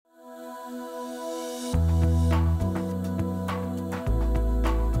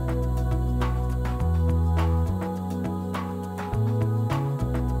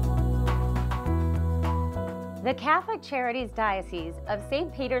The Catholic Charities Diocese of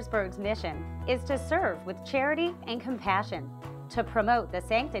St. Petersburg's mission is to serve with charity and compassion, to promote the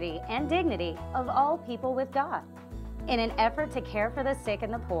sanctity and dignity of all people with God. In an effort to care for the sick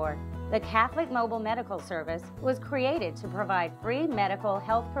and the poor, the Catholic Mobile Medical Service was created to provide free medical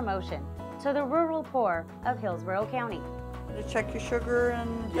health promotion to the rural poor of Hillsborough County. To check your sugar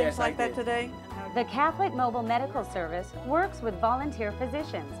and things like that today? The Catholic Mobile Medical Service works with volunteer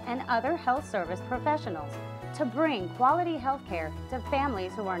physicians and other health service professionals to bring quality health care to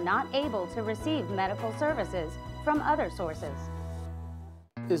families who are not able to receive medical services from other sources.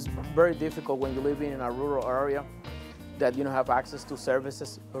 It's very difficult when you live in a rural area that you don't have access to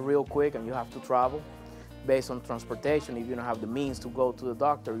services real quick and you have to travel based on transportation. If you don't have the means to go to the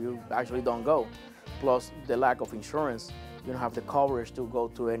doctor, you actually don't go. Plus the lack of insurance, you don't have the coverage to go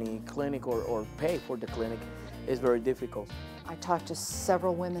to any clinic or pay for the clinic. It's very difficult. I talked to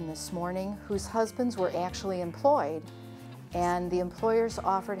several women this morning whose husbands were actually employed, and the employers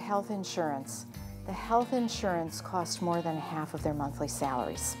offered health insurance. The health insurance cost more than half of their monthly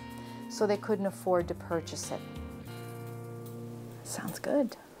salaries, so they couldn't afford to purchase it. Sounds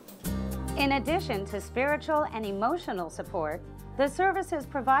good. In addition to spiritual and emotional support, the services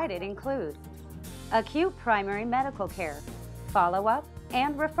provided include acute primary medical care, follow-up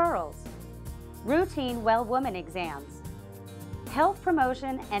and referrals, routine well-woman exams, health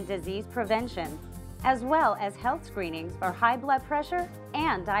promotion and disease prevention, as well as health screenings for high blood pressure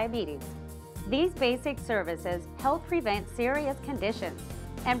and diabetes. These basic services help prevent serious conditions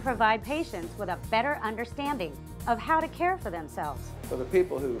and provide patients with a better understanding of how to care for themselves. For the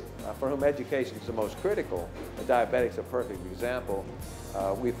people for whom education is the most critical, the diabetics are a perfect example.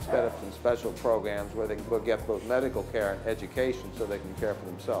 We've set up some special programs where they can go get both medical care and education so they can care for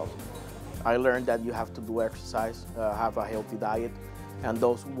themselves. I learned that you have to do exercise, have a healthy diet, and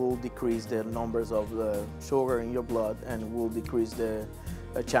those will decrease the numbers of the sugar in your blood and will decrease the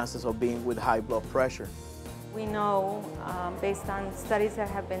chances of being with high blood pressure. We know, based on studies that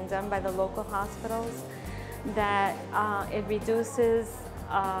have been done by the local hospitals, that it reduces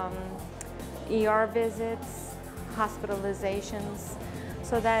ER visits, hospitalizations,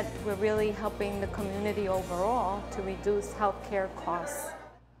 so that we're really helping the community overall to reduce healthcare costs.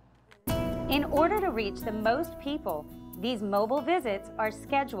 In order to reach the most people, these mobile visits are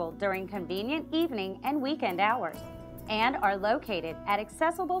scheduled during convenient evening and weekend hours and are located at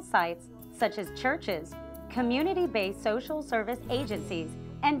accessible sites such as churches, community-based social service agencies,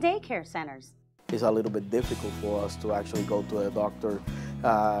 and daycare centers. It's a little bit difficult for us to actually go to a doctor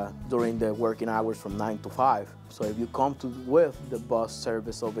during the working hours from 9 to 5. So if you come with the bus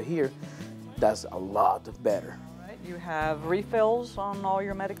service over here, that's a lot better. You have refills on all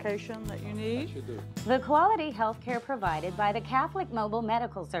your medication that you need. The quality health care provided by the Catholic Mobile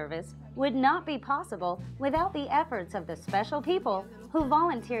Medical Service would not be possible without the efforts of the special people who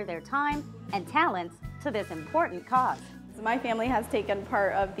volunteer their time and talents to this important cause. My family has taken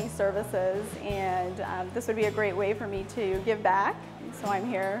part of these services, and this would be a great way for me to give back. So I'm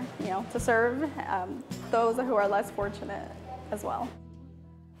here, to serve those who are less fortunate as well.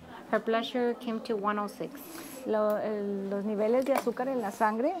 Her blood sugar came to 106. Los niveles de azúcar en la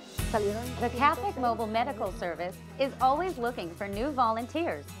sangre salieron. The Catholic Mobile Medical Service is always looking for new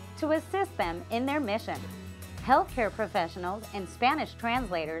volunteers to assist them in their mission. Healthcare professionals and Spanish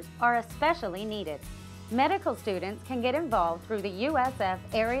translators are especially needed. Medical students can get involved through the USF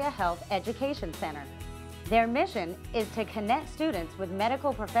Area Health Education Center. Their mission is to connect students with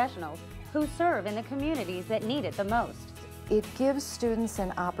medical professionals who serve in the communities that need it the most. It gives students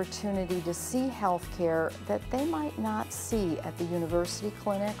an opportunity to see health care that they might not see at the university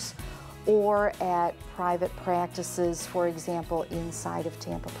clinics or at private practices, for example, inside of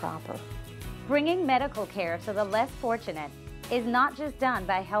Tampa proper. Bringing medical care to the less fortunate is not just done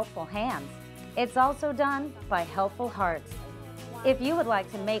by helpful hands, it's also done by helpful hearts. If you would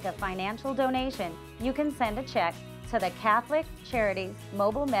like to make a financial donation, you can send a check to the Catholic Charities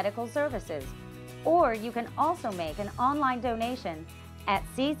Mobile Medical Services, or you can also make an online donation at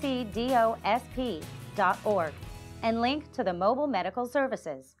ccdosp.org and link to the mobile medical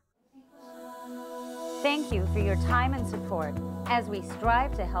services. Thank you for your time and support as we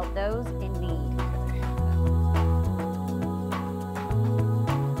strive to help those in need.